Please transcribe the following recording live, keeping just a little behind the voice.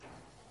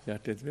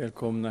Hjärtligt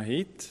välkomna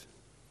hit.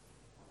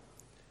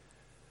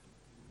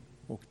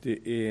 Och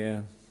det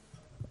är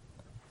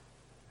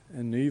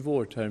en ny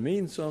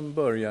vårtermin som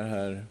börjar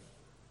här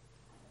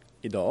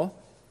idag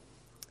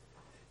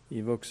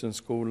i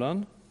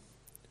vuxenskolan.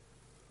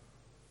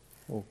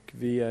 Och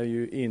vi är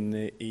ju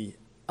inne i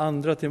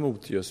andra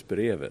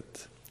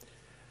Timoteusbrevet.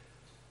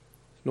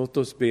 Låt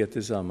oss be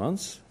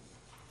tillsammans.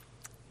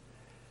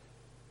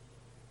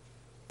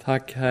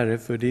 Tack Herre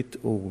för ditt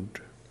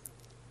ord.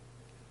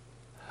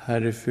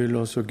 Herre, fyll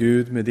oss, och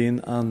Gud, med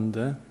din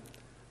ande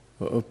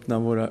och öppna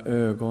våra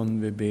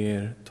ögon, vi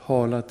ber.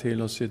 Tala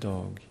till oss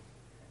idag.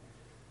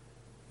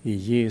 I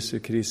Jesu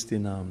Kristi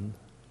namn.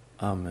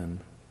 Amen.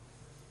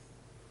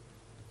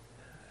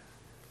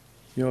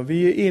 Ja,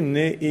 vi är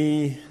inne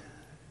i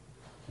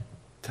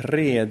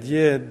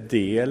tredje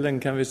delen,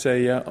 kan vi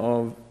säga,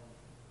 av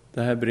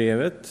det här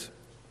brevet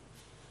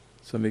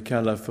som vi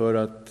kallar för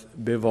att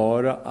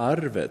bevara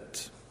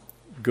arvet,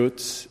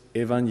 Guds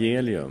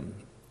evangelium.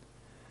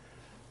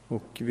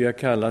 Och vi har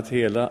kallat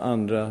hela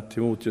andra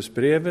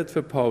Timoteusbrevet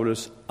för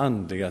Paulus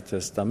andliga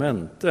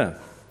testamente,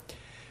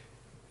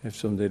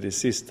 eftersom det är det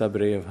sista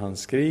brev han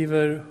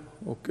skriver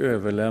och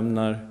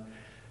överlämnar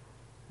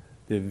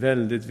det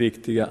väldigt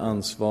viktiga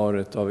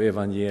ansvaret av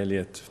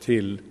evangeliet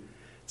till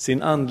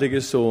sin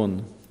andlige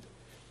son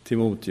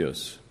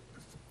Timoteus.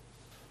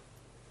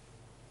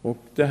 Och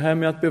det här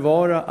med att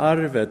bevara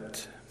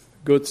arvet,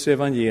 Guds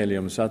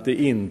evangelium, så att det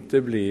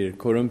inte blir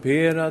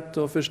korrumperat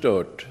och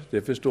förstört,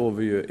 det förstår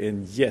vi ju är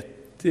en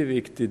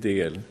jätteviktig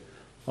del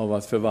av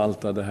att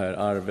förvalta det här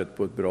arvet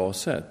på ett bra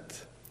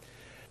sätt.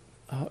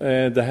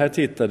 Det här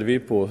tittade vi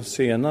på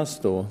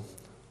senast då.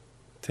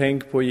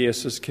 Tänk på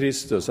Jesus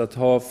Kristus, att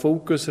ha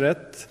fokus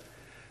rätt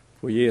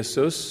på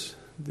Jesus.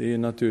 Det är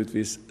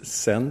naturligtvis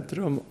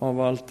centrum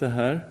av allt det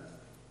här.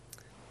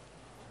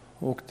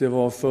 Och det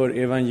var för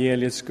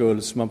evangeliets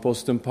skull som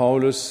aposteln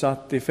Paulus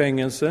satt i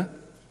fängelse.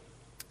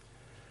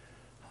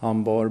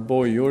 Han bar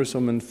bojor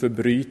som en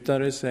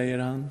förbrytare, säger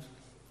han.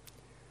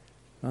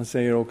 Han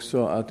säger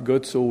också att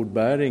Guds ord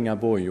bär inga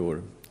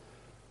bojor.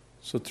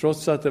 Så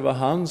trots att det var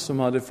han som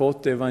hade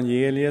fått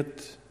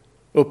evangeliet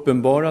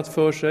uppenbarat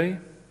för sig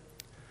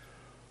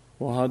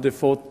och hade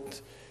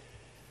fått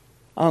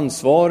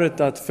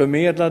ansvaret att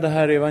förmedla det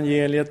här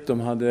evangeliet, de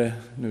hade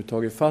nu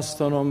tagit fast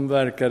honom,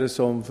 verkade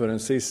som, för en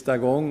sista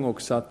gång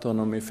och satt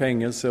honom i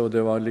fängelse, och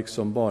det var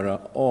liksom bara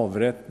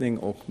avrättning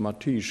och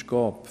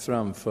martyrskap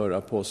framför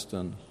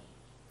aposteln.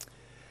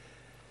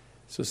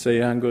 Så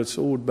säger han, Guds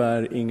ord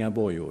bär inga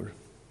bojor.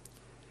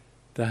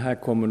 Det här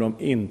kommer de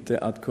inte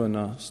att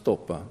kunna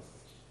stoppa.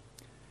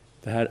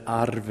 Det här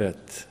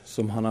arvet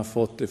som han har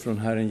fått ifrån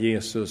Herren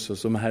Jesus och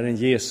som Herren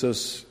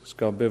Jesus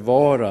ska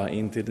bevara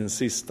in till den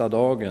sista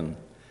dagen,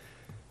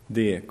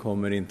 det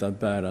kommer inte att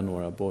bära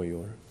några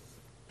bojor.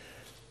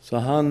 Så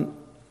han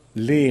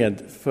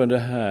led för det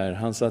här,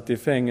 han satt i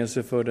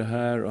fängelse för det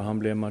här, och han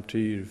blev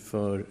martyr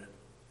för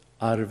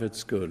arvets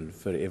skull,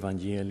 för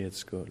evangeliets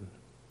skull,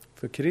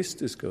 för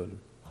Kristi skull.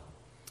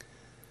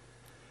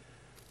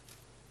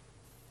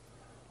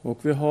 Och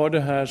vi har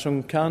det här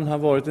som kan ha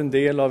varit en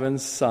del av en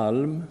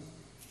psalm.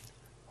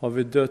 Har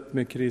vi dött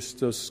med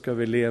Kristus ska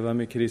vi leva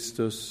med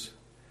Kristus.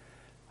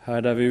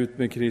 Härdar vi ut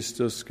med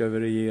Kristus ska vi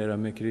regera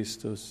med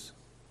Kristus.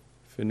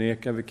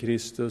 Förnekar vi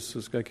Kristus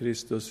så ska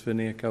Kristus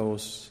förneka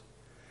oss.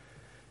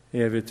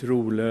 Är vi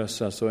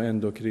trolösa så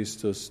ändå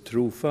Kristus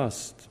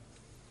trofast.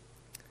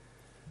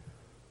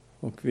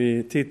 Och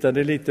vi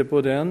tittade lite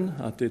på den,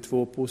 att det är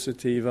 2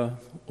 positiva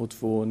och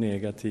 2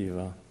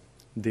 negativa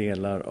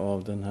delar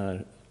av den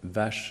här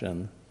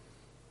versen.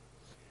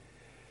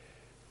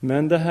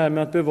 Men det här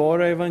med att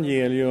bevara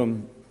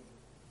evangelium,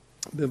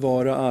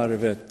 bevara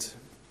arvet,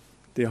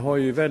 det har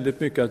ju väldigt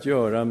mycket att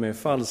göra med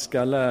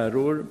falska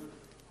läror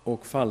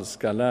och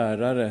falska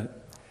lärare.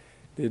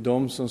 Det är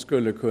de som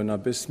skulle kunna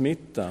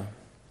besmitta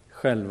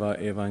själva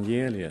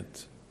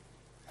evangeliet.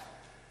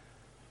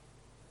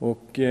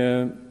 Och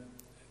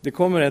det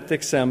kommer ett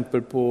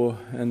exempel på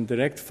en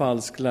direkt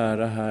falsk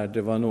lära här.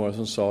 Det var några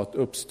som sa att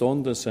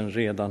uppståndelsen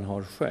redan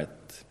har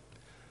skett.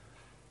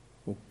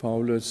 Och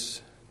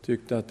Paulus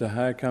tyckte att det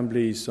här kan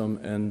bli som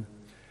en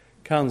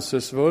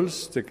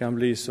cancersvulst, det kan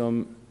bli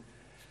som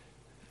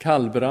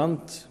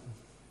kallbrant,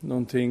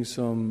 någonting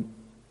som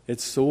ett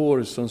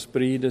sår som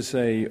sprider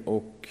sig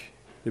och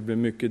det blir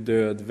mycket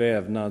död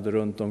vävnad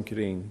runt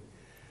omkring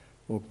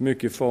och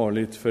mycket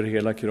farligt för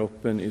hela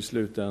kroppen i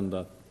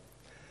slutändan.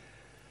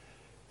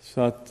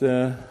 Så att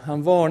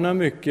han varnar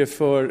mycket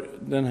för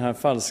den här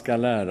falska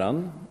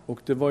läran,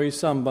 och det var i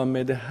samband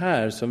med det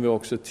här som vi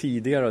också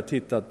tidigare har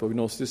tittat på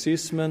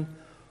gnosticismen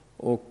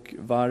och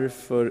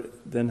varför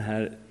den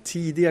här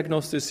tidiga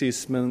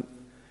gnosticismen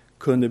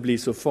kunde bli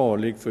så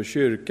farlig för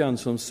kyrkan,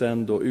 som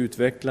sen då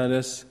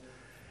utvecklades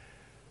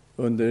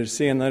under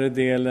senare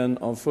delen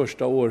av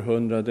första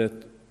århundradet.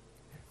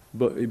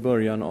 I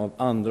början av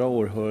andra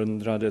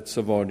århundradet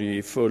så var det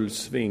i full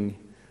sving,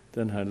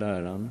 den här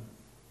läran,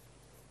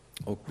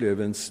 och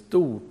blev en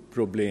stort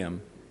problem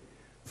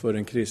för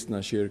den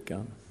kristna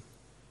kyrkan.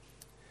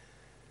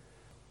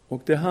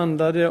 Och det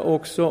handlade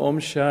också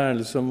om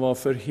kärl som var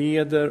för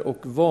heder och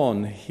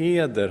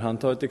vanheder. Han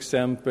tar ett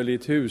exempel i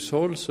ett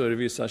hushåll, så är det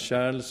vissa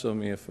kärl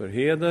som är för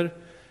heder.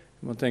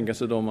 Man tänker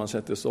sig de man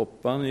sätter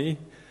soppan i.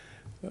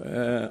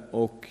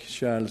 Och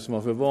kärl som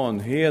var för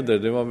vanheder,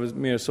 det var väl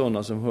mer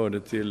sådana som hörde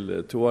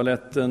till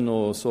toaletten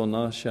och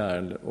sådana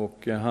kärl.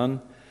 Och han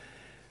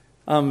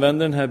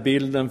använder den här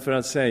bilden för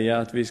att säga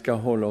att vi ska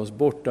hålla oss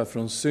borta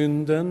från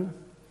synden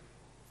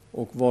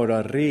och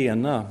vara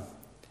rena,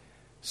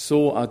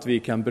 så att vi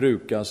kan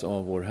brukas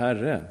av vår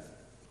Herre.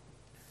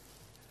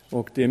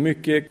 Och det är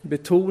mycket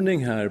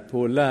betoning här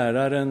på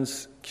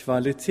lärarens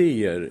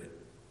kvaliteter,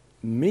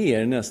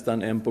 mer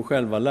nästan än på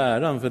själva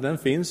läran, för den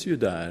finns ju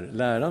där.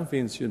 Läran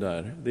finns ju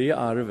där, det är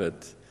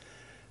arvet.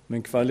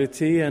 Men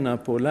kvaliteterna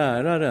på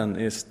läraren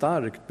är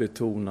starkt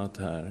betonat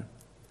här.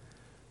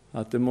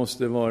 Att det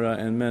måste vara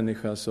en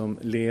människa som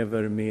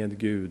lever med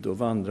Gud och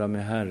vandrar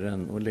med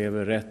Herren och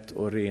lever rätt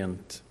och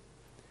rent,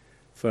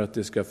 för att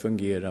det ska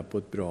fungera på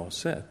ett bra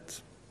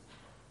sätt.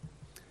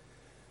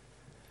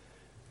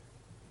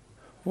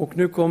 Och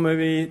nu kommer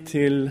vi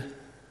till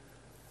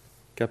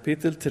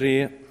kapitel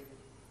 3.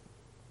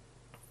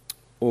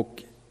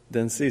 Och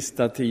den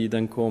sista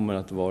tiden kommer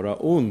att vara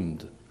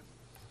ond.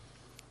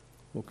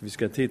 Och vi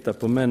ska titta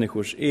på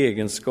människors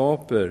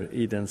egenskaper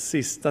i den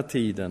sista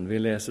tiden. Vi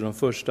läser de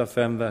första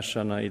 5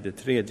 verserna i det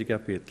 3:e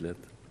kapitlet.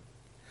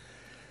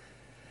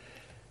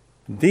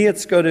 Det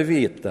ska du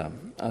veta,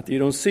 att i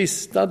de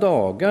sista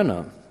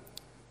dagarna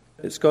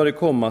ska det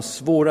komma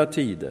svåra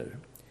tider.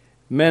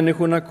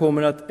 Människorna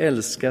kommer att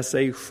älska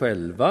sig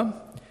själva,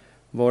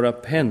 vara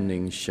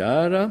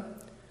penningkära,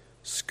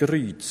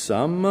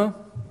 skrytsamma,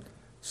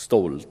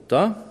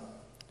 stolta,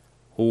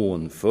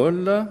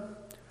 hånfulla,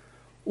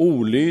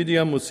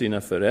 olydiga mot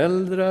sina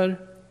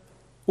föräldrar,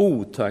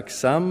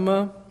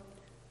 otacksamma,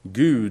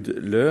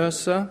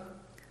 gudlösa,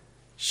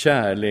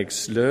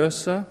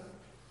 kärlekslösa,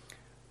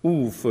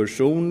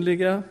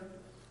 oförsonliga,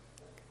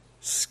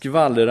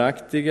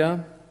 skvalleraktiga,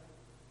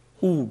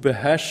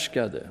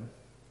 obehärskade,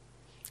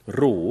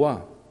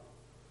 råa,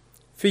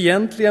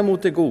 fientliga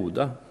mot det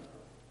goda,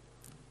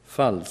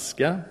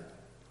 falska,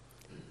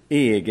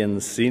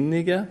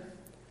 egensinniga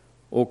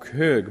och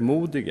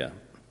högmodiga.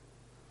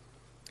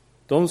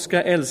 De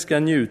ska älska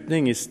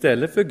njutning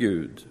istället för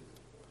Gud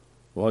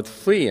och ha ett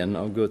sken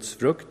av Guds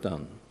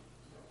fruktan,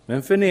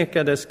 men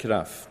förneka dess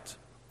kraft.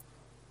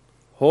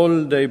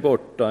 Håll dig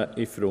borta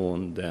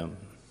ifrån dem.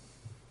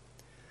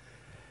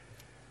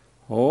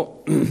 Ja,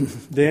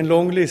 det är en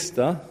lång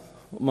lista.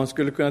 Man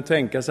skulle kunna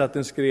tänka sig att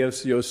den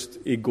skrevs just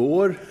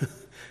igår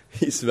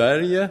i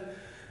Sverige.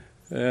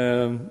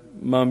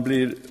 Man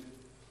blir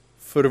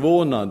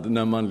förvånad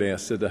när man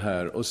läser det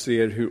här och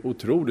ser hur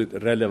otroligt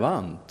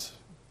relevant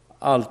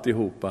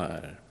alltihopa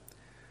är.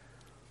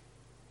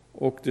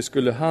 Och det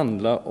skulle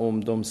handla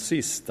om de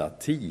sista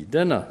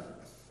tiderna.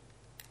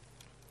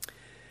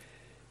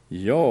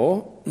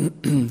 Ja,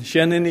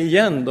 känner ni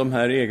igen de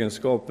här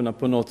egenskaperna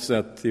på något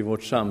sätt i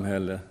vårt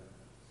samhälle?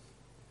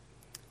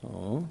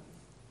 Ja.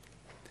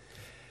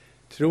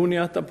 Tror ni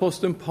att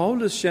aposteln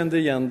Paulus kände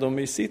igen dem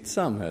i sitt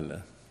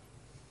samhälle?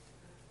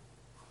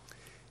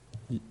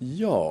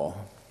 Ja,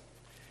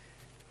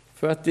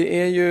 för att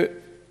det är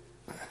ju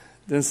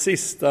den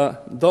sista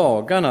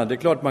dagarna. Det är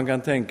klart man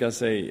kan tänka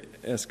sig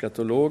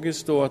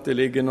eskatologiskt då, att det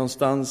ligger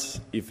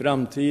någonstans i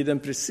framtiden,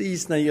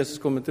 precis när Jesus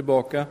kommer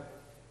tillbaka.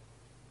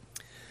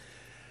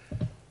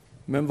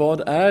 Men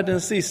vad är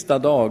den sista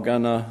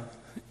dagarna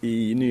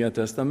i Nya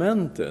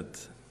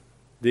testamentet?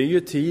 Det är ju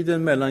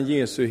tiden mellan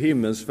Jesu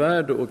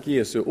himmelsfärd och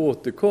Jesu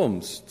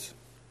återkomst.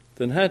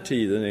 Den här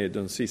tiden är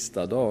de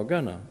sista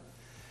dagarna.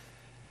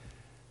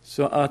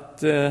 Så att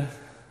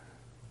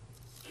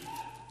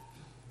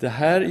det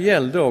här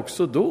gällde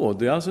också då.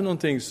 Det är alltså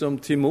någonting som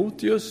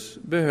Timoteus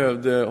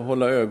behövde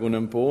hålla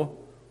ögonen på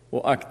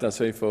och akta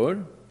sig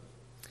för.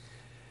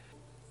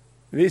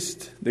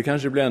 Visst, det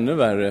kanske blir ännu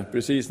värre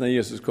precis när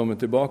Jesus kommer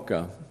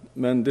tillbaka.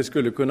 Men det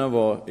skulle kunna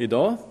vara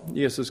idag.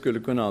 Jesus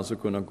skulle alltså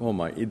kunna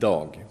komma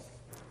idag.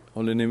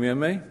 Håller ni med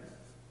mig?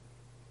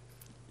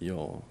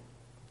 Ja.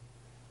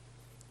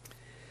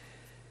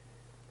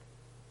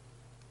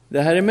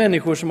 Det här är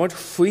människor som har ett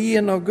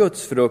sken av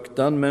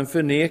gudsfruktan men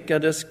förnekar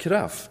dess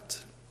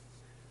kraft.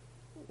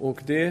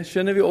 Och det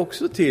känner vi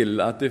också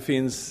till, att det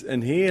finns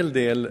en hel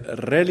del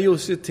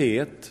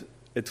religiositet,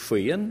 ett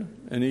sken,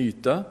 en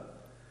yta,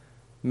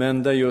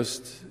 men där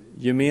just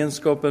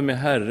gemenskapen med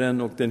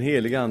Herren och den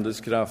heliga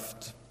Andes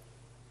kraft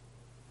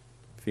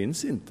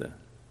finns inte.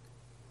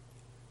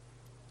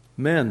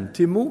 Men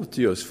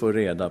Timoteus får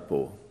reda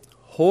på: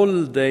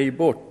 håll dig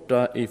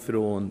borta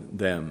ifrån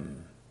dem.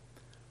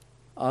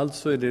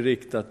 Alltså är det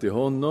riktat till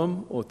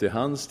honom och till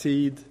hans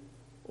tid,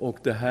 och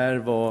det här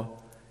var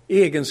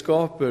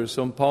egenskaper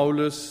som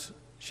Paulus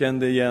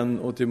kände igen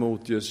och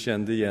Timoteus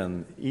kände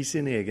igen i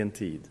sin egen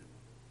tid.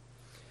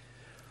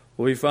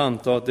 Och vi får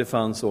anta att det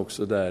fanns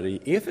också där i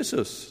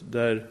Efesus,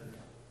 där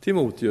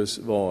Timoteus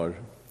var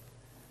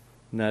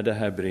när det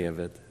här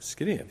brevet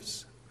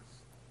skrevs.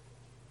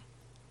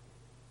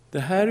 Det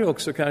här är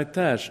också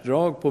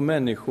karaktärsdrag på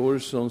människor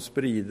som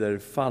sprider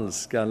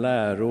falska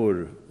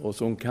läror och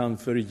som kan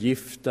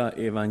förgifta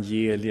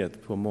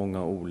evangeliet på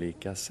många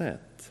olika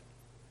sätt.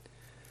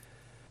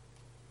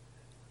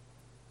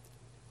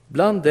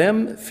 Bland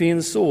dem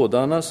finns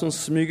sådana som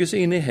smyger sig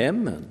in i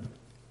hemmen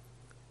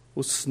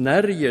och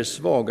snärjer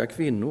svaga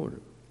kvinnor,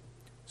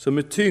 som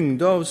är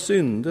tyngda av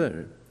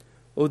synder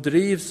och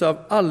drivs av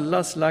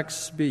alla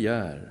slags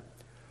begär,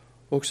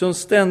 och som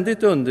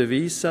ständigt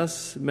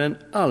undervisas men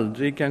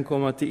aldrig kan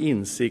komma till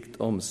insikt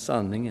om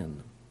sanningen.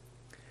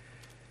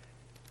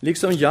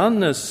 Liksom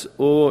Jannes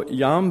och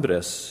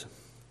Jambres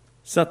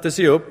satte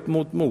sig upp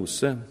mot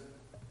Mose,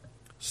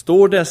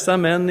 står dessa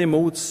män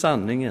emot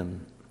sanningen.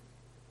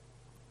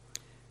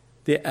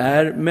 Det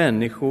är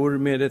människor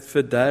med ett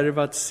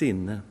fördärvat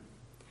sinne.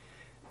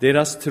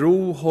 Deras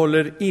tro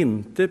håller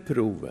inte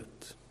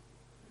provet.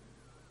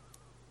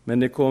 Men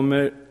det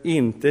kommer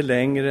inte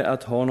längre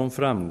att ha någon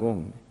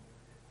framgång.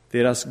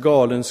 Deras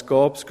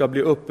galenskap ska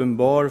bli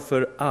uppenbar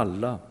för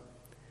alla,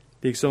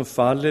 liksom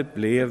fallet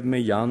blev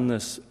med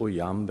Jannes och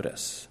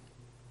Jambres.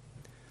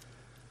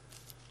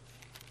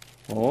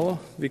 Ja,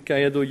 vilka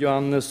är då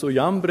Jannes och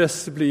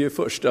Jambres, blir ju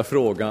första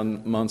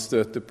frågan man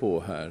stöter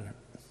på här.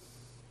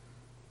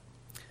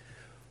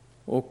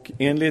 Och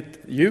enligt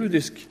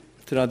judisk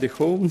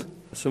tradition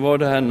så var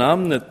det här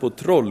namnet på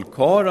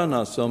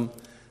trollkarlarna som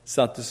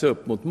sattes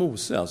upp mot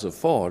Mose, alltså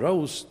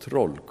faraos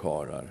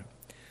trollkarlar.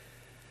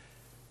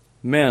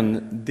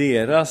 Men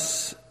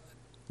deras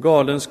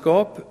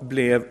galenskap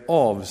blev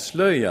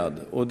avslöjad,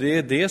 och det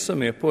är det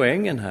som är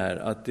poängen här,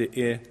 att det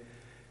är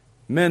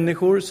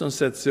människor som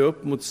sätter sig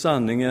upp mot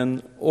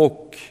sanningen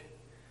och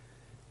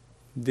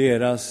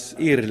deras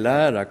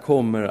irrlära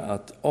kommer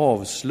att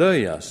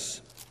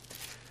avslöjas.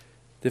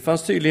 Det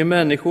fanns tydligen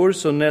människor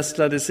som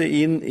nästlade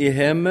sig in i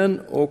hemmen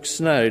och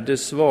snärjde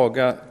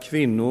svaga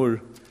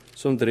kvinnor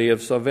som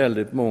drevs av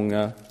väldigt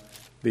många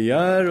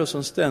begär och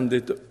som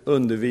ständigt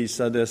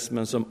undervisades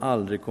men som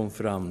aldrig kom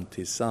fram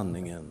till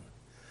sanningen.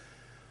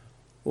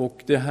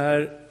 Och det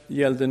här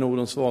gällde nog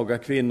de svaga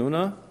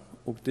kvinnorna,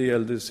 och det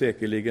gällde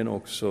säkerligen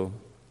också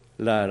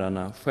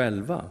lärarna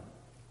själva.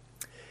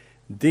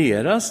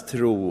 Deras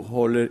tro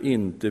håller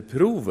inte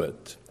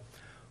provet.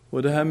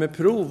 Och det här med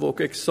prov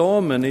och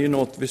examen är ju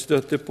något vi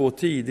stötte på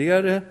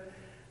tidigare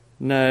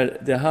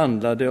när det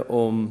handlade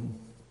om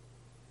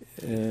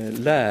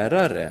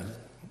lärare.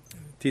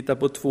 Titta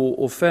på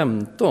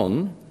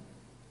 2:15.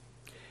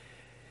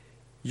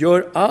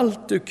 Gör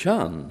allt du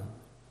kan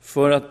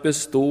för att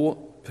bestå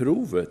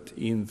provet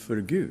inför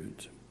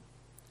Gud.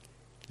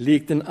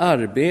 Likt en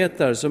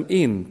arbetare som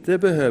inte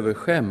behöver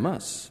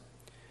skämmas,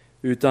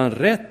 utan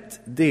rätt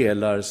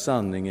delar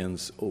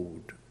sanningens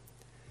ord.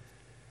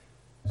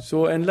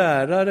 Så en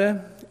lärare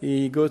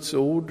i Guds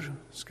ord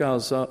ska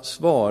alltså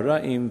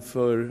svara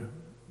inför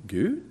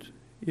Gud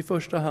i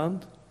första hand,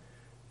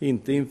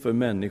 inte inför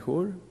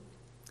människor.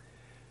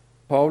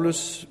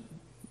 Paulus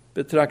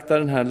betraktar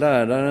den här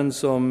läraren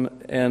som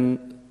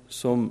en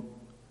som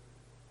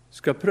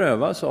ska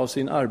prövas av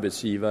sin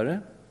arbetsgivare.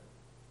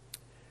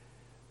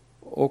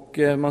 Och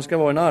man ska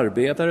vara en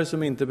arbetare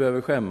som inte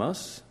behöver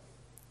skämmas,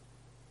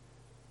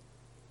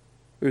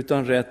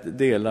 utan rätt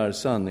delar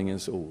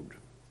sanningens ord.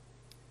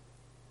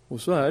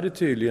 Och så är det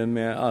tydligen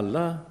med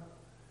alla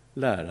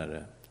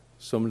lärare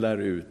som lär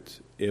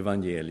ut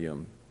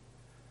evangelium,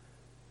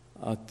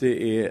 att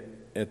det är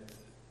ett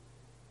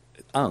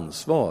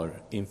ansvar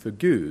inför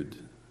Gud,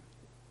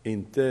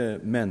 inte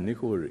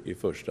människor i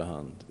första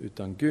hand,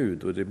 utan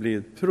Gud. Och det blir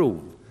ett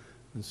prov,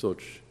 en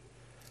sorts,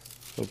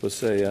 jag får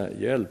säga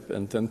hjälp,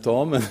 en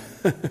tentamen,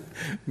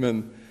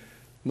 men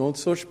något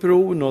sorts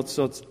prov, något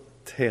sorts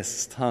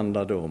test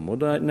handlade om. Och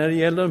när det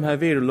gäller de här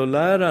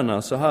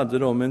virololärarna så hade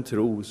de en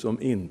tro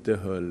som inte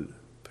höll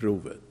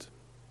provet.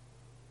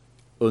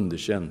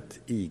 Underkänt,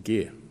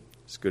 IG,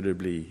 skulle det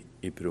bli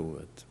i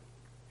provet.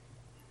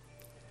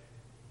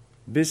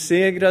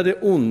 Besegra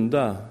det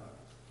onda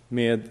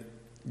med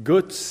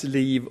Guds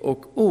liv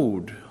och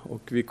ord.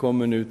 Och vi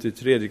kommer nu till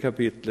 3:e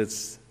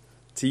kapitlets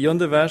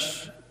 10:e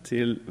vers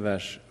till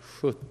vers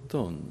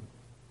 17.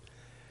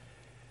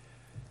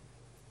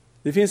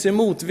 Det finns en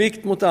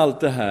motvikt mot allt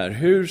det här.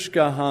 Hur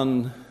ska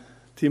han,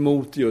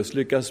 Timoteus,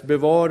 lyckas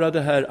bevara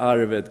det här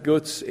arvet,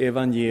 Guds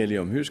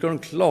evangelium? Hur ska de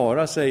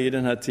klara sig i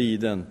den här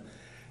tiden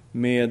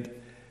med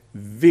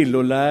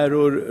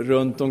villoläror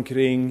runt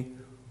omkring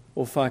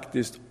och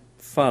faktiskt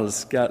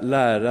falska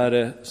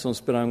lärare som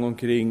sprang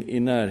omkring i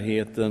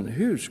närheten?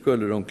 Hur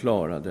skulle de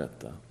klara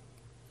detta?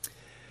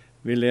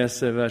 Vi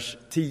läser vers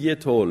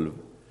 10-12.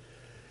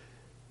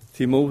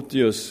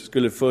 Timoteus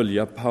skulle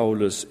följa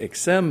Paulus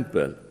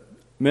exempel.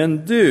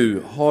 Men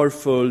du har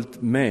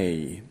följt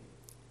mig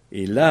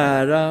i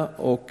lära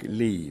och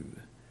liv,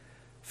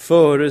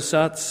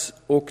 föresats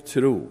och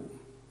tro,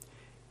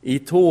 i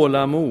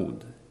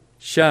tålamod,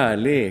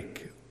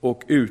 kärlek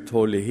och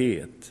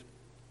uthållighet,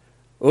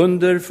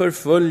 under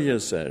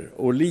förföljelser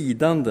och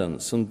lidanden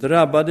som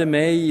drabbade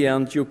mig i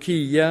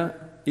Antiochia,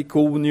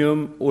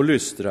 Ikonium och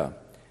Lystra.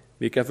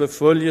 Vilka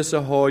förföljelser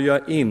har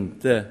jag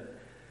inte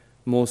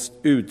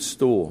måste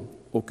utstå,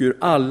 och ur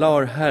alla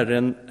har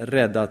Herren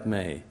räddat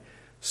mig.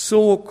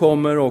 Så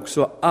kommer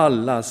också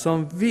alla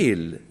som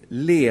vill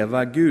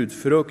leva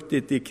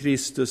gudfruktigt i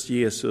Kristus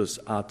Jesus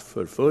att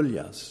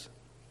förföljas.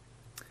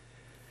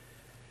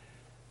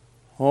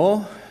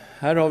 Ja,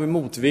 här har vi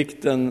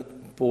motvikten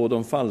på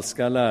de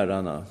falska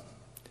lärarna.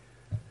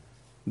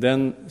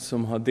 Den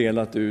som har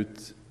delat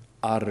ut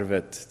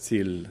arvet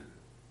till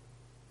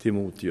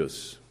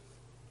Timoteus.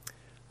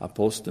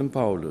 Aposteln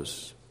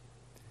Paulus.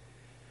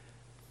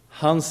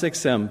 Hans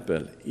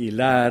exempel i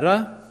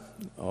lära,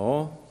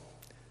 ja,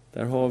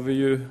 där har vi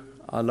ju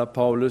alla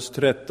Paulus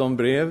 13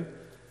 brev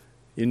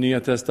i Nya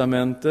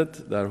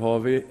testamentet. Där har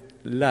vi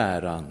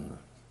läran.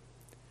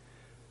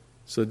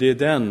 Så det är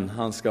den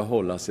han ska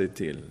hålla sig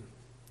till,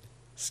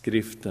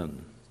 skriften.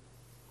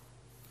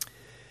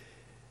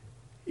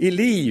 I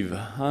liv,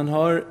 han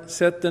har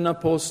sett en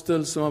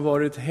apostel som har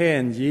varit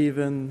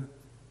hängiven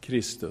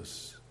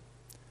Kristus,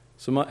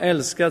 som har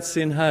älskat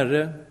sin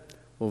Herre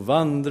och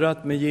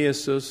vandrat med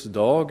Jesus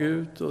dag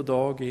ut och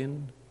dag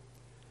in,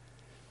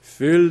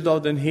 fylld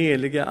av den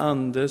helige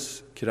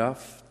Andes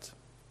kraft.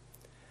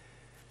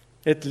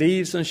 Ett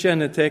liv som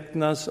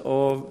kännetecknas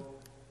av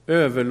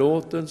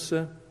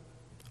överlåtelse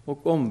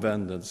och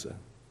omvändelse.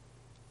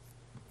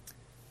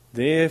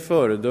 Det är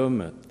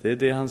föredömet, det är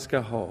det han ska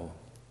ha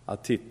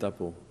att titta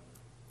på.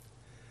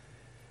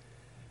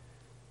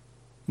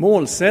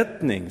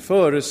 Målsättning,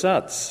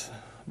 föresats.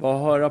 Vad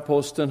har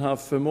aposteln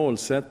haft för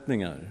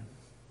målsättningar?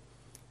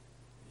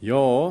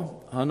 Ja,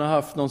 han har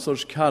haft någon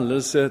sorts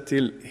kallelse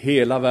till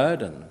hela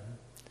världen.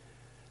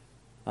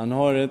 Han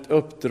har ett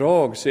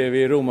uppdrag, ser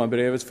vi i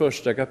Romarbrevets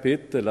 1:a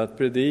kapitel, att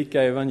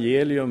predika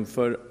evangelium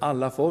för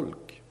alla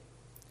folk.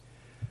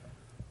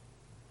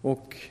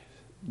 Och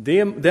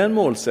den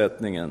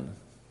målsättningen,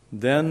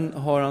 den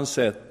har han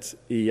sett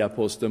i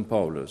aposteln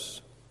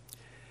Paulus.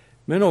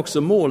 Men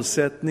också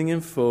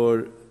målsättningen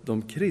för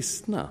de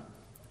kristna,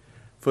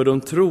 för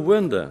de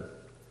troende.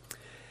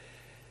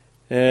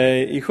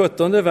 I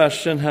 17:e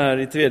versen här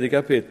i 3:e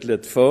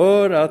kapitlet.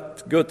 För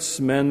att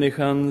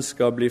gudsmänniskan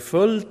ska bli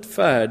fullt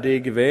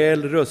färdig,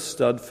 väl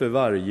rustad för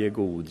varje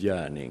god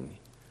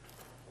gärning.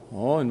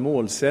 Ja, en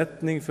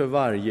målsättning för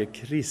varje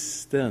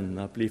kristen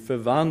att bli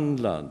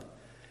förvandlad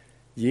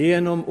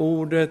genom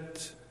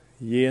ordet,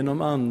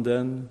 genom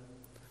anden,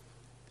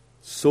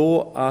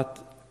 så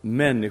att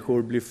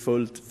människor blir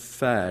fullt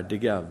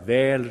färdiga,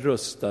 väl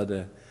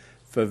rustade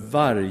för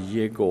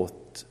varje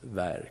gott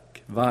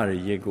verk,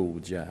 varje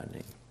god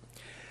gärning.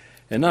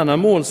 En annan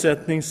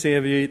målsättning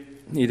ser vi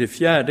i det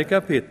 4:e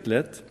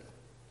kapitlet.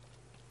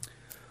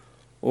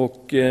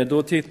 Och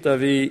då tittar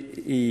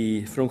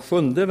vi från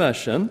 7:e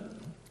versen.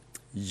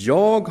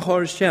 Jag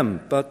har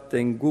kämpat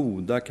den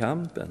goda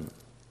kampen.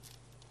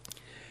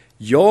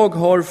 Jag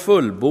har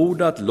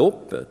fullbordat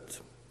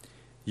loppet.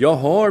 Jag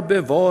har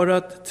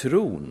bevarat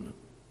tron.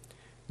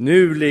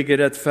 Nu ligger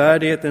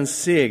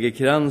rättfärdighetens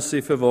segerkrans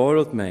i förvar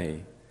åt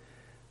mig.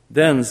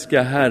 Den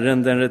ska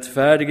Herren, den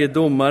rättfärdige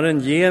domaren,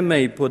 ge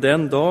mig på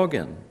den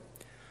dagen.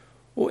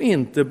 Och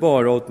inte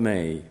bara åt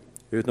mig,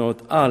 utan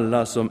åt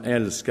alla som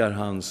älskar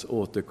hans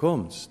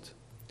återkomst.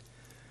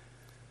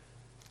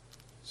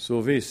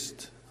 Så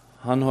visst,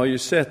 han har ju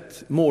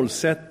sett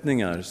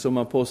målsättningar som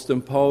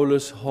aposteln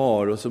Paulus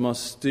har och som har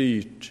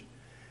styrt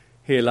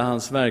hela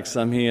hans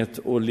verksamhet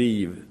och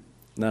liv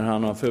när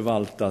han har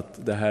förvaltat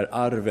det här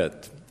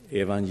arvet,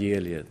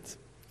 evangeliet.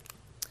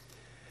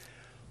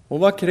 Och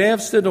vad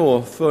krävs det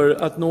då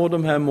för att nå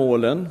de här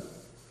målen?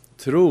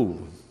 Tro.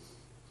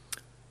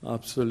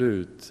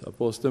 Absolut.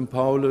 Aposteln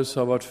Paulus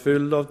har varit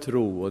fylld av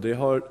tro, och det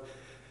har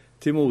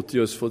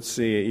Timoteus fått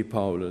se i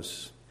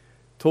Paulus.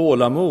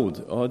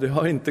 Tålamod, ja, det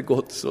har inte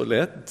gått så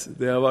lätt.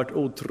 Det har varit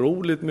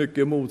otroligt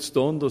mycket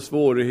motstånd och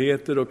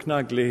svårigheter och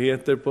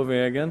knaggligheter på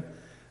vägen.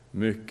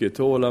 Mycket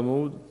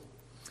tålamod.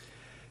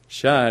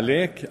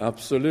 Kärlek,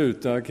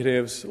 absolut. Det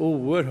krävs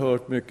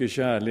oerhört mycket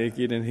kärlek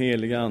i den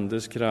heliga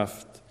Andes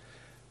kraft.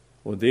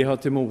 Och det har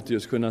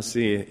Timoteus kunnat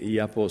se i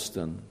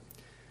aposteln.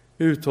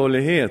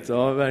 Uthållighet,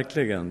 ja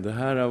verkligen. Det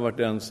här har varit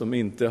den som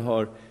inte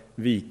har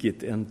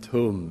vikit en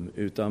tum,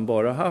 utan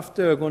bara haft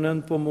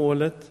ögonen på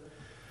målet.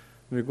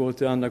 Om vi går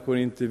till andra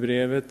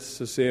Korinthierbrevet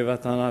så ser vi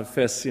att han har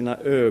fäst sina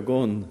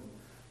ögon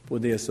på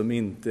det som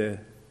inte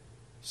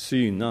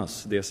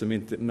synas, det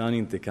som man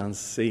inte kan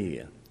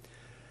se.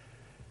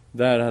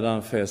 Där hade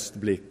han fäst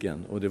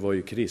blicken, och det var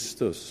ju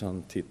Kristus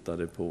han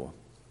tittade på.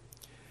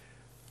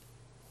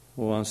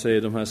 Och han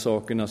säger de här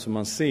sakerna som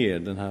man ser,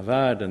 den här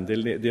världen,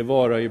 det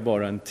varar ju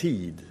bara en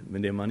tid.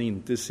 Men det man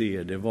inte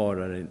ser, det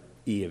varar en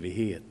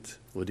evighet.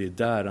 Och det är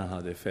där han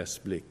hade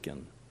fäst blicken.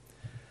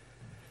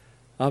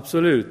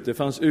 Absolut, det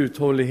fanns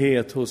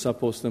uthållighet hos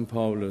aposteln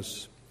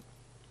Paulus.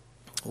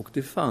 Och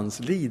det fanns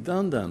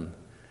lidanden.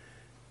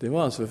 Det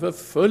var alltså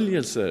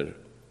förföljelser.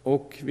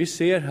 Och vi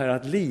ser här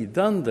att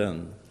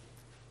lidanden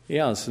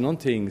är alltså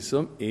någonting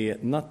som är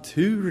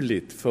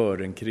naturligt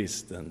för en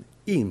kristen,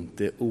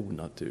 inte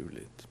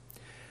onaturligt.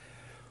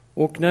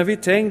 Och när vi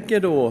tänker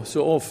då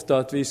så ofta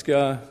att vi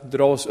ska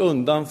dra oss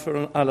undan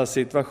från alla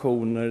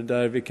situationer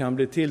där vi kan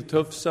bli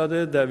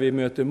tilltufsade, där vi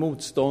möter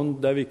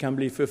motstånd, där vi kan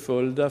bli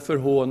förföljda,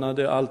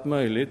 förhånade, allt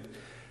möjligt,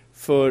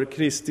 för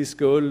Kristi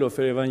skull och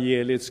för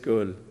evangeliets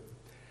skull.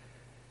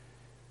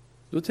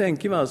 Då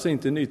tänker vi alltså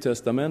inte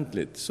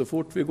nytestamentligt så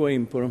fort vi går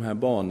in på de här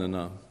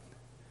banorna.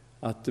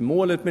 Att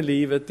målet med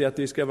livet är att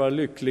vi ska vara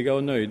lyckliga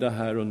och nöjda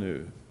här och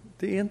nu.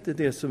 Det är inte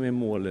det som är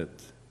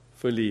målet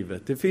för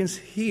livet. Det finns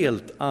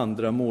helt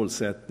andra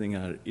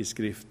målsättningar i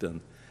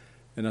skriften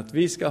än att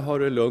vi ska ha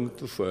det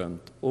lugnt och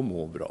skönt och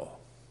må bra.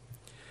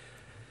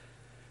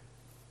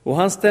 Och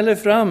han ställer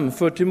fram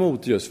för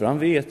Timoteus, för han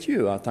vet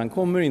ju att han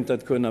kommer inte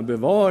att kunna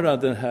bevara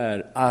det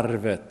här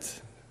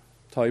arvet,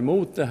 ta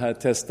emot det här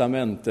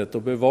testamentet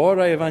och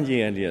bevara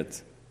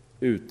evangeliet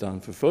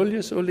utan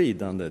förföljelse och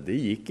lidande. Det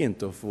gick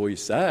inte att få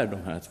isär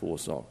de här två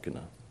sakerna.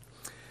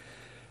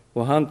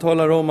 Och han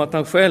talar om att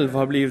han själv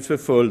har blivit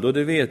förföljd, och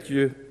det vet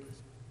ju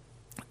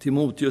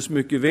Timoteus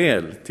mycket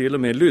väl. Till och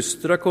med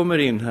Lystra kommer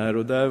in här,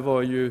 och där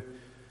var ju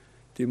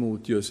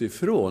Timoteus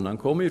ifrån. Han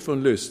kom ju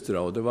från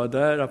Lystra, och det var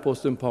där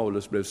aposteln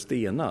Paulus blev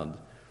stenad.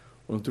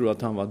 Och de trodde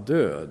att han var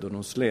död, och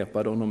de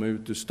släpade honom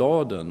ut ur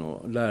staden,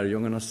 och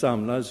lärjungarna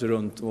samlades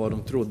runt vad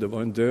de trodde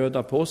var en död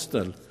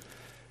apostel.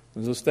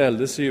 Men så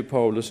ställde sig ju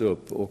Paulus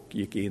upp och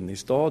gick in i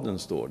staden,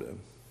 står det.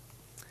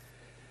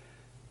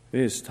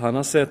 Visst, han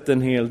har sett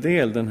en hel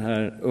del, den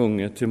här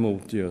unge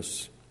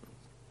Timoteus.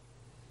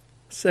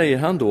 Säger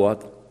han då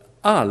att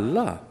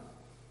alla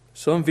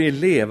som vill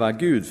leva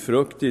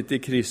gudfruktigt i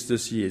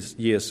Kristus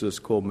Jesus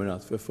kommer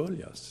att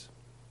förföljas?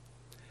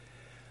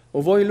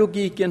 Och vad är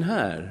logiken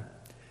här?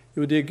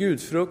 Jo, det är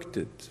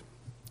gudfruktigt.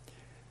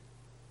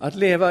 Att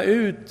leva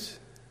ut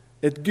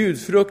ett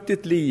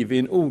gudfruktigt liv i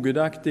en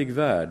ogudaktig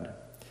värld.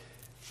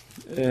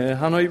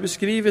 Han har ju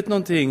beskrivit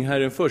någonting här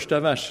i de första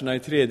verserna i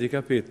 3:e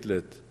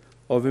kapitlet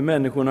av hur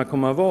människorna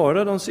kommer att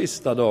vara de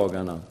sista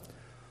dagarna.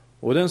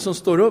 Och den som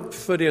står upp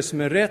för det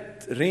som är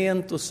rätt,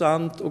 rent och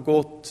sant och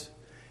gott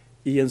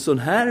i en sån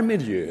här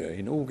miljö,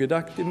 en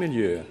ogudaktig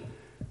miljö,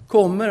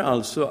 kommer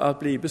alltså att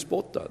bli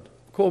bespottad,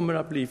 kommer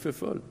att bli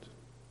förföljd.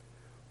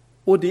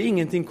 Och det är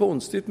ingenting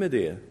konstigt med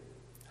det.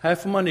 Här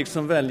får man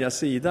liksom välja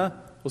sida,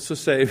 och så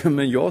säger vi,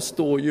 men jag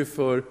står ju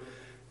för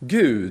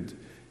Gud.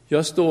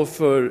 Jag står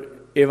för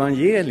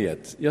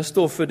evangeliet. Jag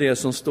står för det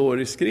som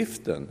står i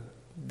skriften.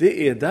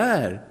 Det är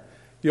där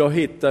jag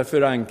hittar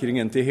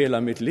förankringen till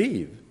hela mitt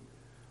liv.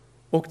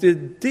 Och det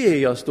är det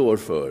jag står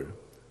för.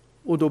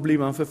 Och då blir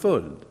man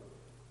förföljd.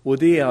 Och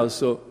det är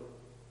alltså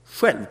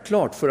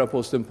självklart för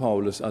aposteln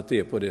Paulus att det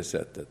är på det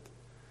sättet.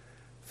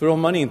 För om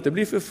man inte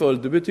blir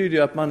förföljd, det betyder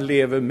ju att man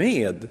lever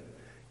med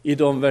i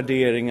de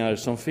värderingar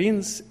som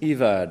finns i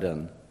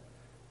världen.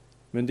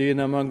 Men det är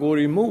när man går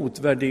emot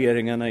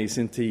värderingarna i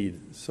sin tid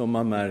som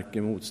man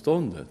märker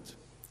motståndet,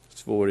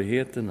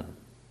 svårigheterna.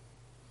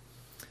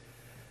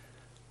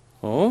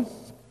 Ja,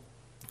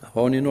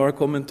 har ni några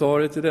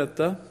kommentarer till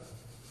detta?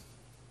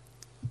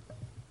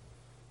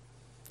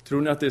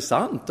 Tror ni att det är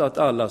sant att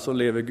alla som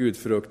lever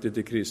gudfruktigt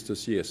i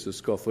Kristus Jesus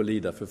ska få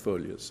lida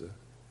förföljelse?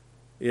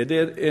 Är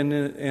det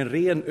en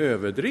ren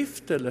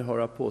överdrift, eller har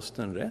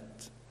aposteln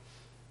rätt?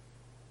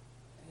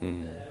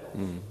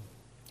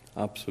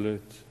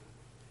 Absolut.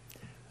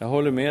 Jag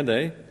håller med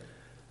dig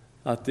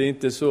att det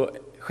inte är så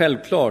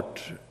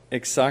självklart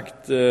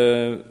exakt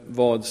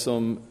vad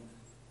som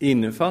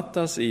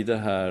innefattas i det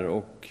här,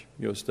 och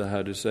just det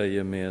här du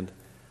säger med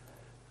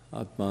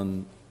att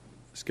man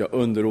ska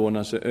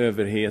underordna sig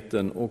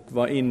överheten, och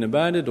vad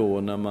innebär det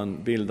då när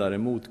man bildar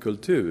en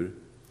motkultur?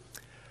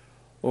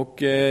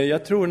 Och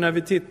jag tror när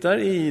vi tittar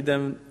i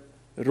den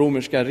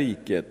romerska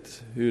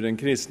riket, hur den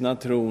kristna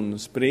tron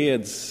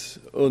spreds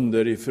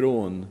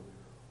underifrån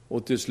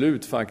och till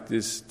slut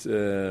faktiskt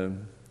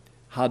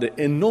hade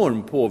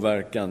enorm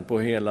påverkan på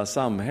hela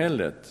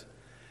samhället,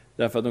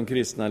 därför att de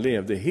kristna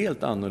levde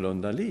helt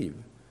annorlunda liv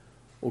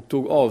och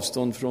tog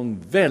avstånd från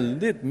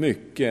väldigt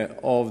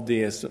mycket av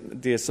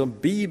det som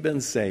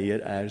Bibeln säger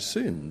är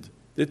synd.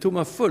 Det tog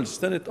man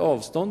fullständigt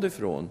avstånd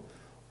ifrån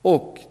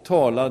och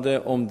talade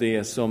om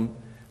det som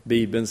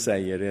Bibeln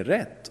säger är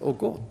rätt och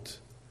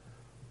gott.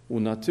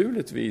 Och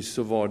naturligtvis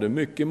så var det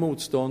mycket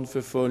motstånd,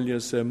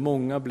 förföljelse,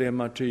 många blev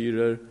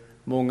martyrer,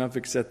 många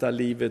fick sätta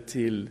livet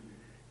till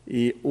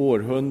i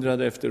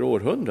århundrade efter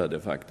århundrade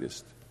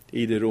faktiskt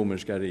i det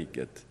romerska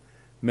riket.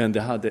 Men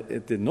det hade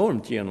ett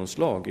enormt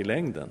genomslag i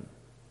längden.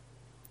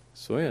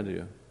 Så är det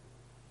ju.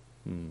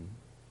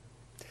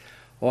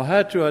 Och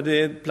här tror jag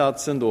det är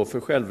platsen då för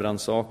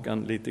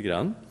självrannsakan lite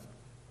grann.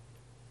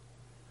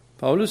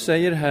 Paulus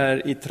säger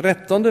här i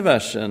 13:e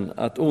versen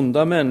att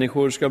onda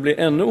människor ska bli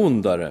ännu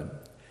ondare.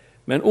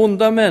 Men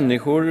onda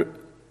människor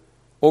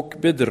och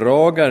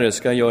bedragare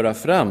ska göra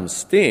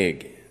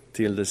framsteg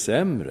till det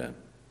sämre.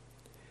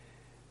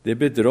 De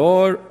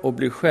bedrar och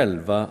blir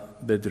själva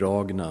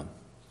bedragna.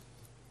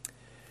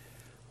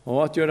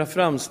 Och att göra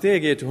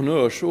framsteg är ett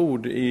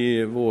honnörsord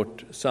i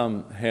vårt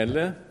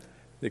samhälle.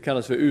 Det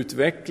kallas för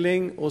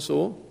utveckling och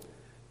så.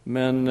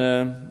 Men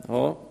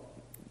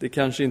det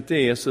kanske inte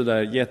är så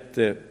där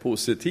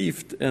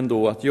jättepositivt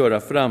ändå att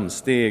göra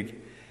framsteg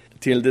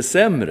till det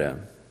sämre.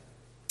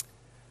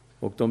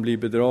 Och de blir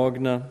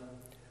bedragna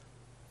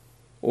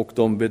och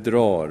de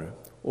bedrar.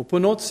 Och på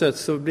något sätt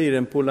så blir det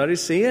en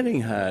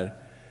polarisering här.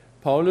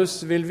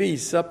 Paulus vill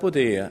visa på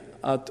det,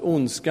 att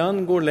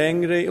ondskan går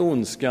längre i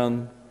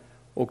ondskan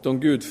och de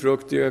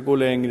gudfruktiga går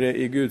längre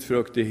i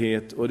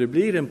gudfruktighet. Och det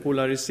blir en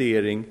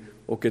polarisering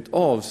och ett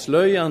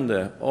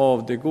avslöjande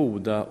av det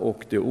goda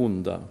och det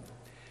onda.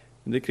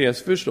 Men det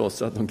krävs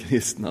förstås att de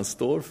kristna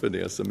står för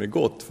det som är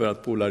gott för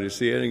att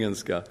polariseringen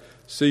ska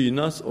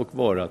synas och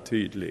vara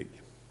tydlig.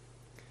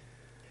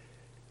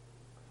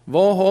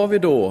 Vad har vi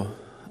då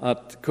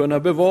att kunna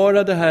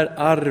bevara det här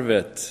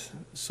arvet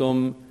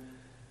som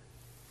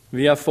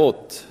vi har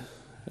fått,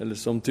 eller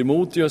som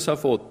Timoteus har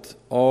fått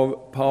av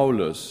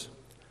Paulus?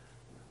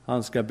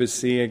 Han ska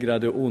besegra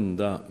det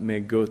onda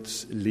med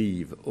Guds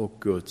liv och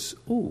Guds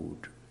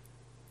ord.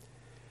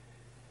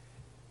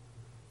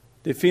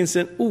 Det finns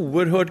en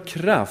oerhörd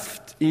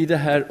kraft i det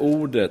här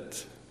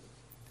ordet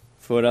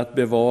för att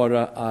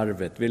bevara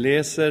arvet. Vi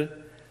läser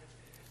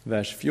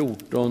vers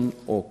 14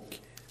 och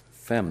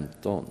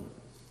 15.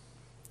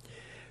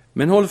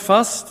 Men håll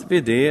fast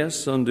vid det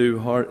som du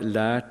har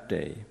lärt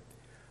dig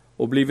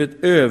och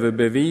blivit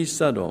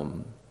överbevisad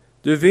om.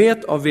 Du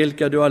vet av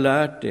vilka du har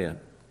lärt det,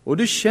 och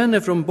du känner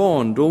från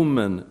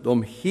barndomen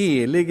de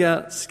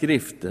heliga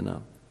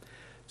skrifterna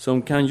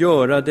som kan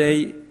göra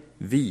dig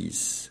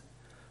vis,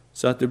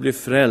 så att du blir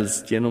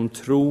frälst genom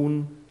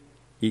tron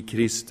i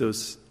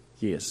Kristus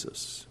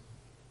Jesus.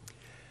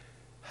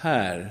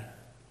 Här,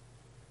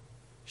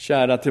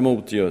 kära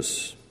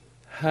Timoteus,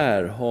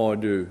 här har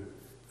du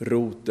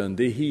roten,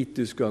 det är hit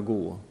du ska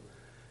gå.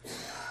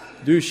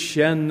 Du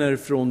känner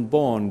från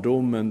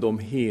barndomen de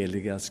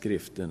heliga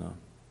skrifterna.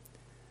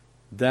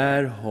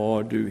 Där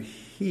har du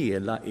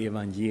hela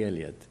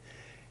evangeliet.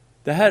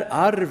 Det här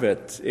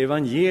arvet,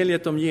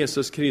 evangeliet om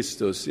Jesus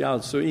Kristus, är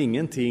alltså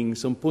ingenting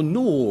som på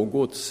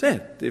något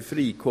sätt är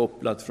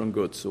frikopplat från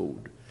Guds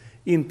ord.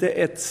 Inte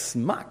ett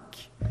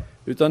smack,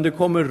 utan det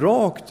kommer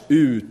rakt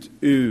ut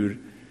ur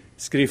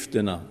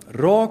skrifterna,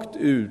 rakt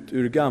ut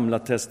ur Gamla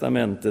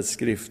testamentets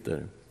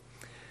skrifter.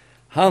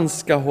 Han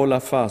ska hålla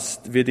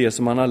fast vid det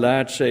som han har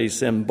lärt sig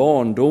sedan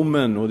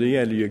barndomen, och det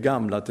gäller ju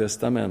Gamla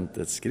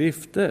testamentets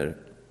skrifter.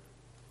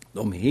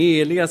 De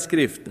heliga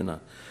skrifterna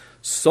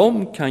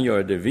som kan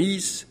göra dig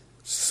vis,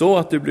 så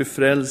att du blir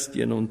frälst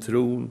genom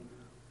tron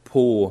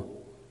på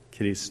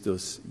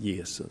Kristus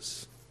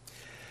Jesus.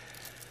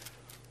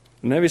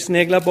 När vi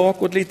sneglar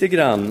bakåt lite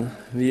grann,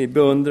 vi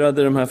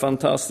beundrade de här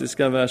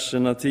fantastiska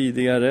verserna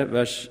tidigare,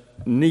 vers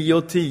 9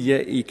 och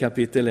 10 i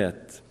kapitel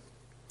 1.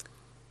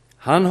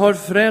 Han har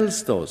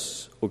frälst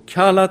oss och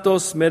kallat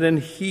oss med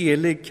en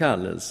helig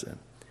kallelse,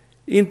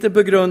 inte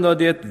på grund av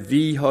det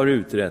vi har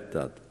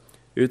uträttat,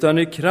 utan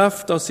i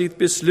kraft av sitt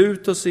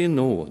beslut och sin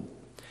nåd,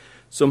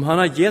 som han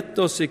har gett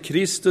oss i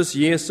Kristus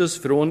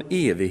Jesus från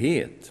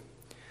evighet,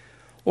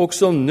 och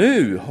som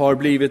nu har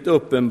blivit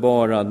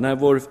uppenbarad när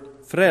vår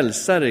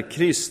frälsare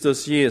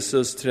Kristus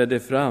Jesus trädde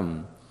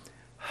fram.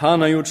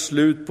 Han har gjort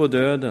slut på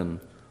döden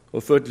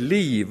och fört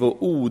liv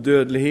och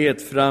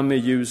odödlighet fram i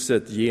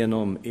ljuset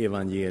genom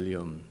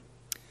evangelium.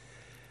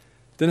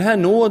 Den här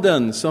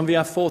nåden som vi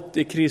har fått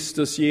i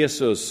Kristus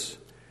Jesus,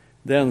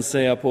 den,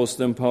 säger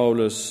aposteln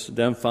Paulus,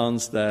 den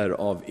fanns där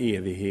av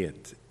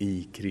evighet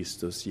i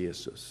Kristus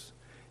Jesus.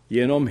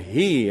 Genom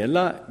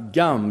hela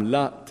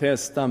Gamla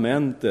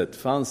testamentet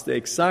fanns det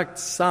exakt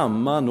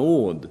samma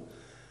nåd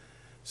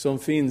som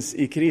finns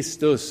i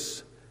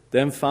Kristus.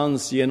 Den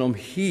fanns genom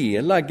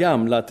hela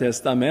Gamla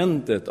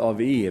testamentet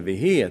av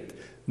evighet.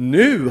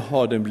 Nu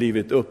har den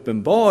blivit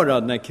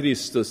uppenbarad när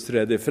Kristus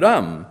trädde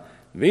fram.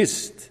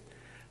 Visst,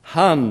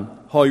 han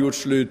har gjort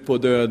slut på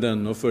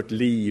döden och fört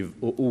liv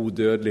och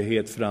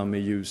odödlighet fram i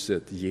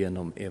ljuset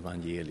genom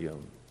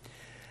evangelium.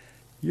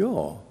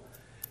 Ja,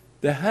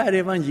 det här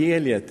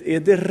evangeliet är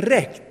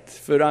direkt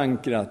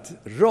förankrat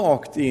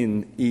rakt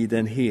in i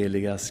den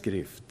heliga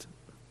skrift.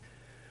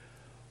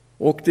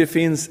 Och det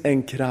finns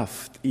en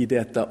kraft i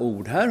detta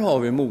ord. Här har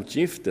vi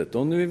motgiftet.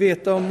 Om ni vill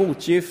veta om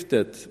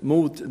motgiftet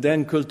mot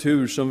den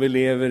kultur som vi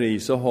lever i,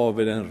 så har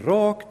vi den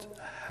rakt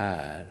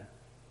här.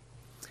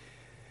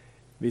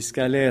 Vi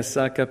ska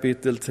läsa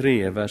kapitel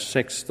 3, vers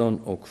 16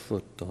 och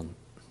 17.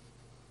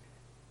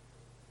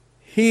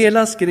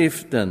 Hela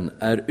skriften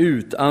är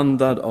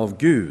utandad av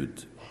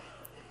Gud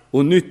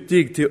och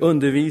nyttig till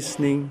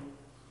undervisning,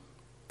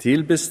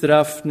 till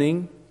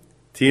bestraffning,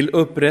 till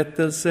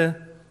upprättelse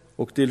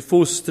och till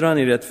fostran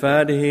i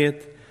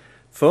rättfärdighet,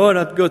 för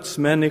att Guds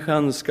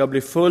människan ska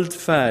bli fullt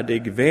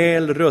färdig,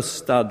 väl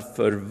rustad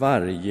för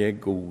varje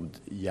god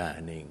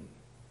gärning.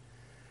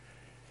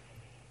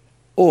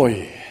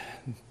 Oj,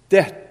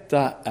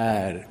 detta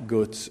är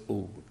Guds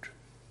ord.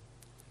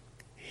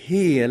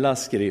 Hela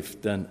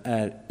skriften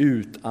är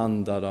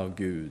utandad av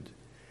Gud.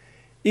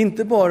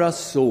 Inte bara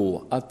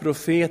så att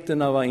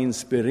profeterna var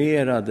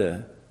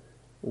inspirerade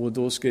och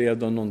då skrev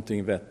de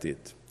någonting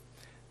vettigt.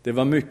 Det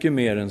var mycket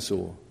mer än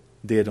så.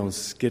 Det de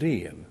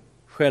skrev,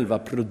 själva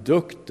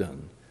produkten,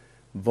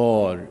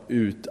 var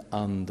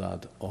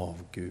utandad av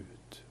Gud.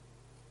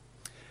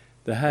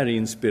 Det här är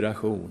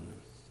inspiration.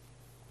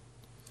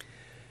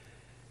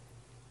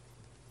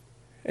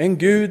 En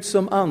Gud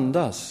som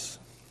andas.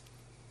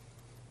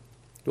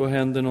 Då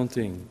händer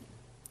någonting.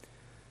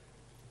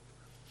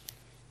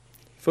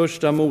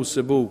 Första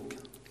Mosebok,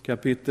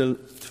 kapitel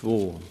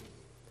 2.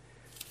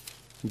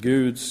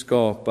 Gud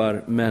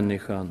skapar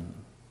människan.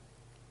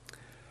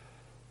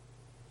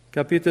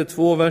 Kapitel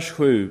 2, vers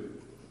 7.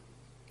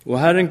 Och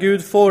Herren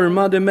Gud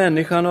formade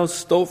människan av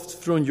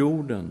stoft från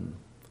jorden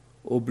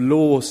och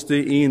blåste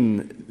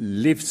in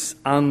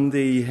livsande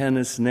i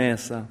hennes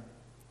näsa.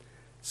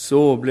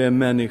 Så blev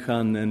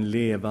människan en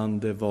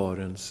levande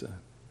varelse.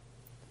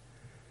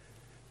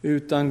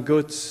 Utan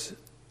Guds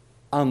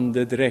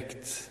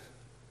andedräkt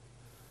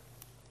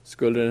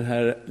skulle den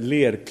här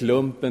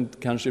lerklumpen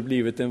kanske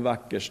blivit en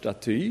vacker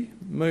staty,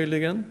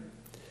 möjligen.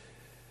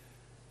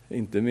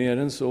 Inte mer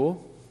än så.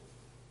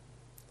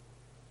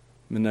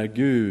 Men när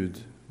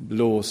Gud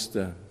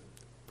blåste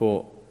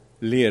på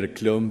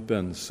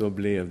lerklumpen så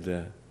blev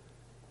det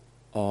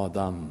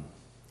Adam,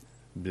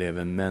 blev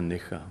en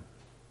människa.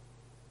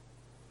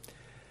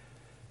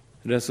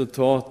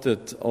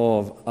 Resultatet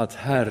av att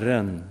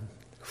Herren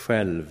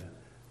själv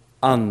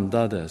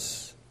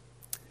andades.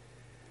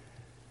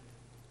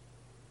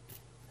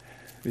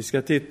 Vi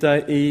ska titta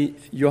i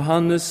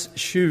Johannes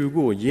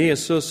 20.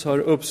 Jesus har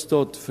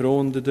uppstått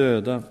från de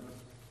döda.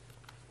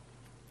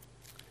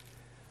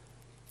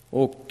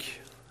 Och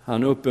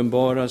han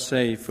uppenbarar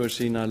sig för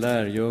sina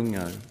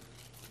lärjungar.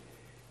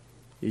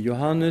 I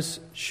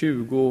Johannes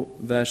 20,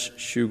 vers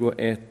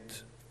 21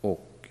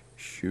 och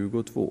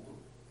 22.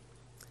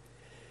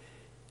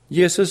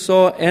 Jesus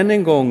sa än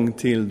en gång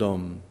till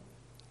dem: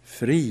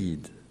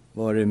 frid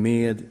vare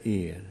med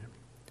er.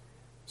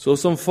 Så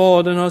som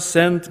Fadern har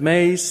sänt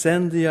mig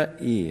sänder jag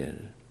er.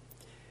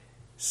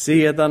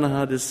 Sedan han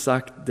hade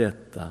sagt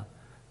detta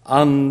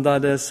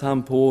andades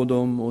han på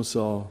dem och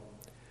sa: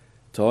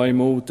 ta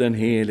emot den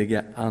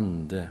helige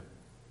ande.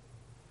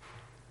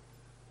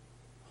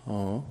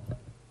 Ja,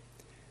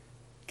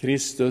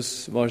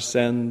 Kristus var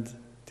sänd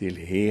till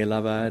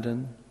hela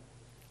världen.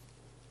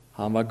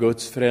 Han var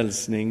Guds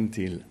frälsning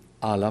till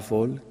alla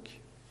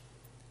folk.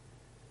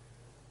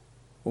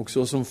 Och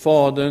så som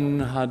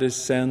Fadern hade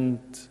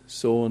sänt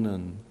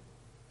sonen,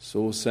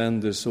 så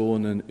sände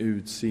sonen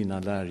ut sina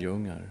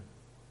lärjungar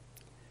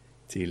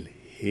till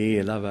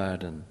hela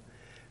världen.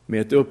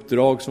 Med ett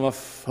uppdrag som var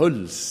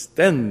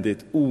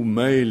fullständigt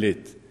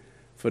omöjligt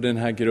för den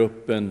här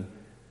gruppen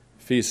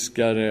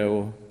fiskare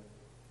och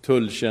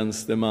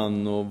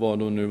tulltjänsteman och vad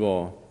de nu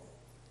var.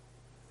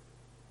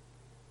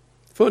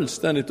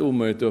 Fullständigt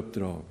omöjligt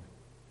uppdrag.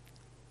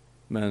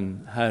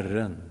 Men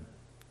Herren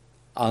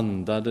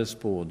andades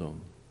på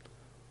dem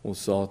och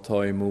sa: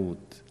 ta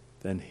emot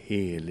den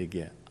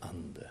helige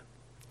ande.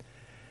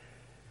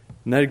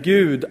 När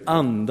Gud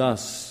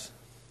andas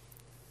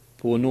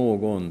på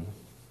någon,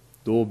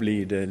 då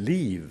blir det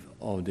liv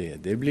av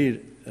det. Det blir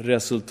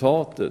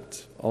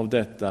resultatet av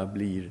detta,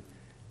 blir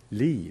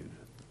liv.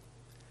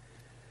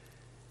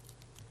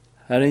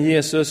 Herren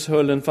Jesus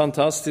höll en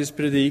fantastisk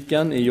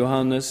predikan i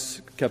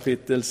Johannes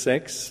kapitel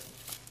 6.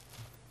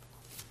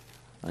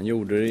 Han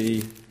gjorde det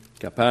i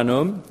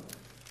Kapernaum.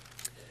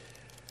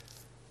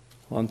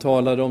 Och han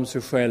talade om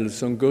sig själv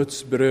som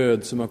Guds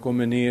bröd som har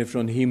kommit ner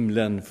från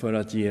himlen för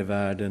att ge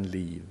världen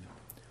liv.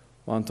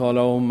 Och han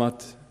talade om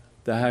att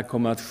det här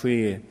kommer att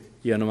ske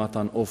genom att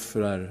han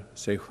offrar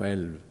sig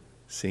själv,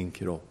 sin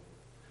kropp,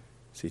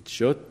 sitt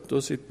kött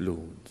och sitt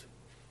blod.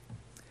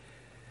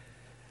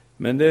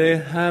 Men det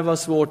här var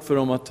svårt för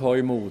dem att ta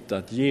emot,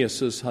 att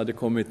Jesus hade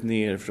kommit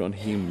ner från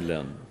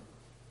himlen.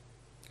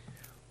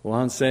 Och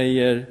han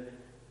säger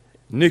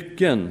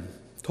nyckeln,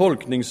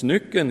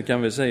 tolkningsnyckeln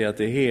kan vi säga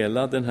till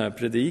hela den här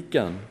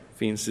predikan,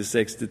 finns i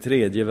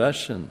 63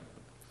 versen.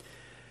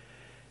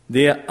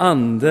 Det är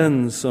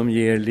anden som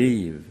ger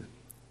liv.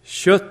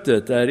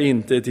 Köttet är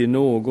inte till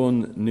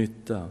någon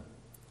nytta.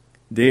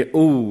 Det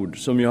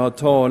ord som jag har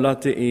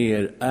talat till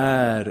er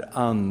är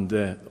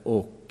ande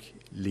och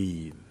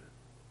liv.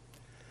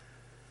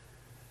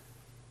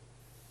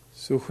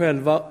 Så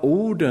själva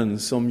orden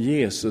som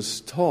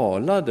Jesus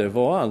talade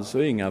var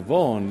alltså inga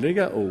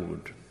vanliga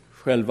ord.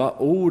 Själva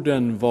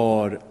orden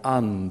var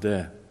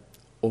ande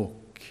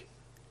och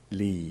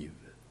liv.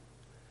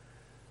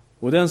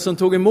 Och den som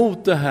tog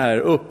emot det här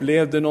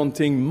upplevde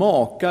någonting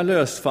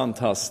makalöst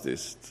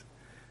fantastiskt.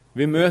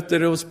 Vi möter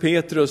det hos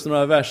Petrus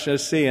några verser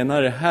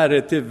senare.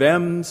 Herre, till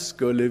vem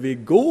skulle vi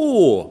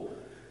gå?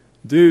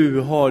 Du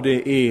har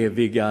det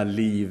eviga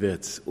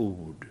livets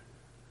ord.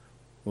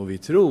 Och vi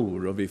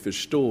tror och vi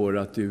förstår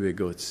att du är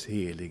Guds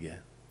helige.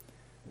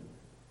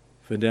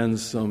 För den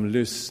som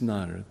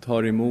lyssnar,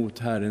 tar emot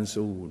Herrens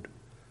ord,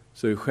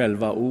 så är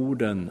själva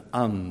orden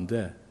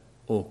ande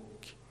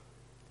och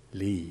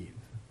liv.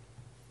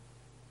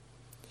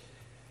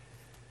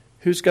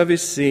 Hur ska vi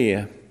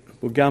se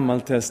på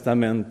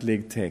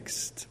gammaltestamentlig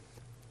text?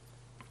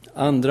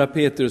 Andra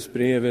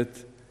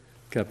Petrusbrevet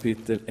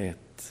kapitel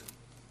 1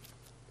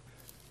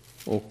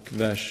 och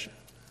vers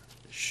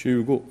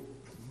 20.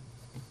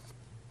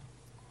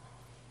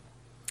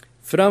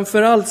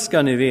 Framförallt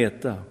ska ni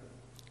veta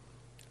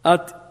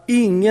att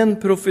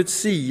ingen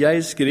profetia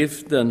i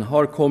skriften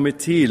har kommit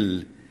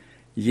till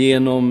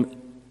genom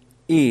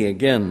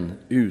egen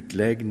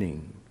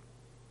utläggning.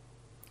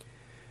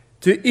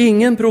 Ty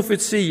ingen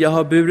profetia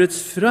har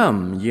burits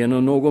fram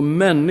genom någon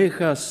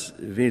människas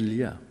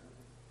vilja,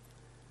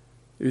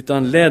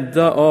 utan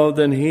ledda av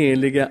den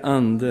helige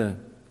Ande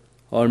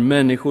har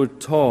människor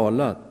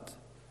talat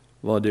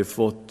vad de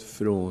fått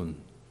från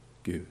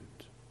Gud.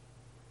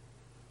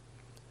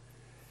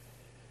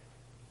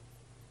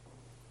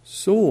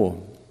 Så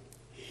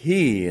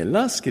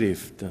hela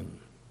skriften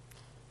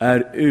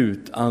är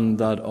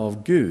utandad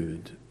av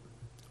Gud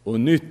och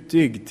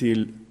nyttig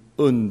till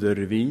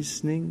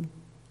undervisning,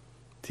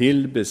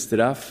 till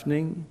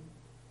bestraffning,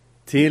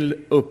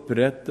 till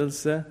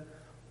upprättelse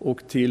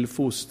och till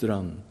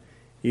fostran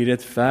i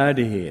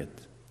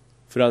rättfärdighet,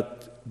 för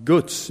att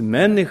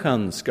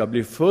gudsmänniskan ska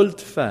bli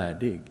fullt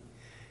färdig,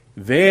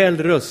 väl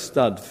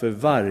rustad för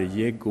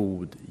varje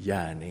god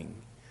gärning.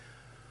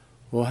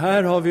 Och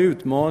här har vi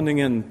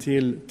utmaningen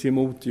till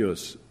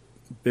Timoteus: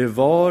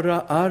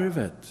 bevara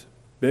arvet,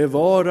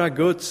 bevara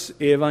Guds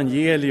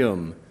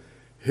evangelium.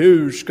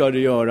 Hur ska du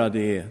göra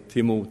det,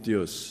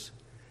 Timoteus?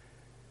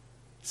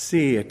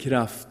 Se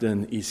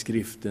kraften i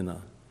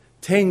skrifterna.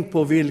 Tänk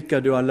på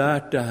vilka du har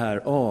lärt det här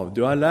av.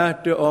 Du har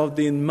lärt det av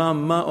din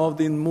mamma, av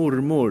din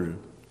mormor.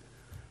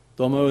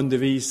 De har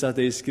undervisat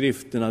dig i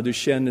skrifterna. Du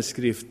känner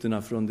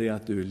skrifterna från det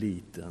att du är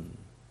liten.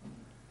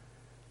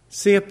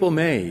 Se på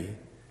mig.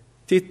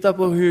 Titta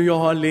på hur jag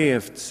har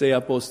levt, säger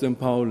aposteln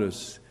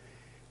Paulus.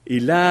 I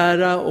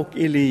lära och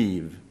i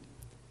liv.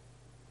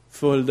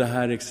 Följ det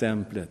här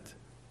exemplet.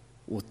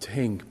 Och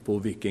tänk på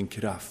vilken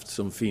kraft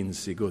som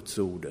finns i Guds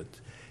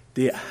ordet.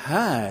 Det är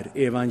här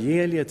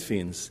evangeliet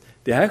finns.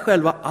 Det här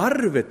själva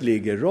arvet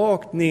ligger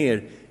rakt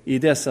ner i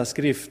dessa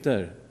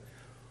skrifter.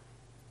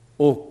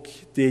 Och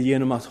det är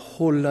genom att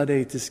hålla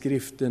dig till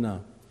skrifterna,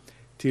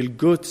 till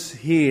Guds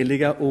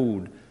heliga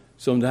ord,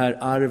 som det här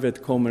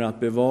arvet kommer att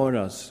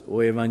bevaras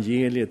och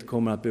evangeliet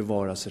kommer att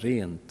bevaras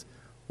rent.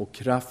 Och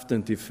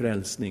kraften till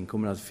frälsning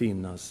kommer att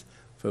finnas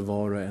för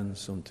var och en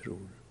som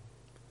tror.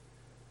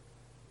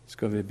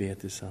 Ska vi be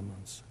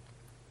tillsammans.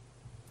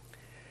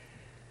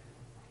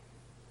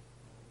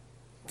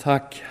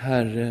 Tack,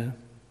 Herre,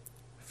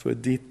 för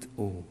ditt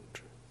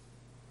ord.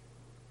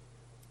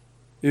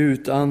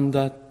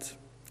 Utandat,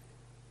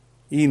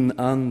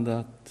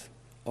 inandat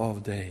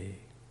av dig.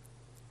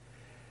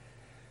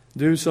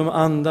 Du som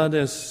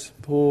andades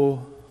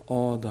på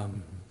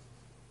Adam.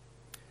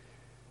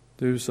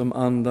 Du som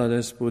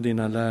andades på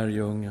dina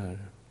lärjungar.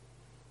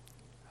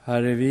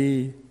 Herre,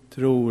 vi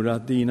tror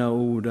att dina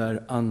ord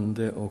är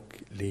ande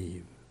och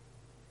liv.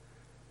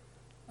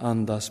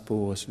 Andas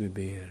på oss, vi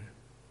ber.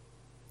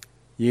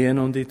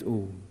 Genom ditt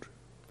ord.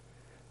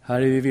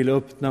 Herre, vi vill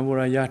öppna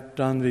våra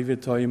hjärtan, vi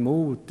vill ta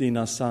emot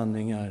dina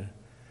sanningar.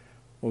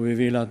 Och vi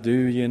vill att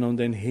du genom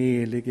den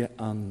helige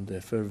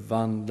Ande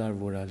förvandlar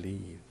våra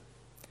liv.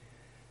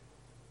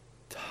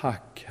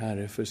 Tack,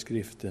 Herre, för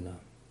skrifterna.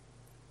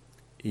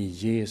 I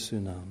Jesu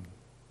namn.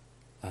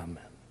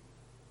 Amen.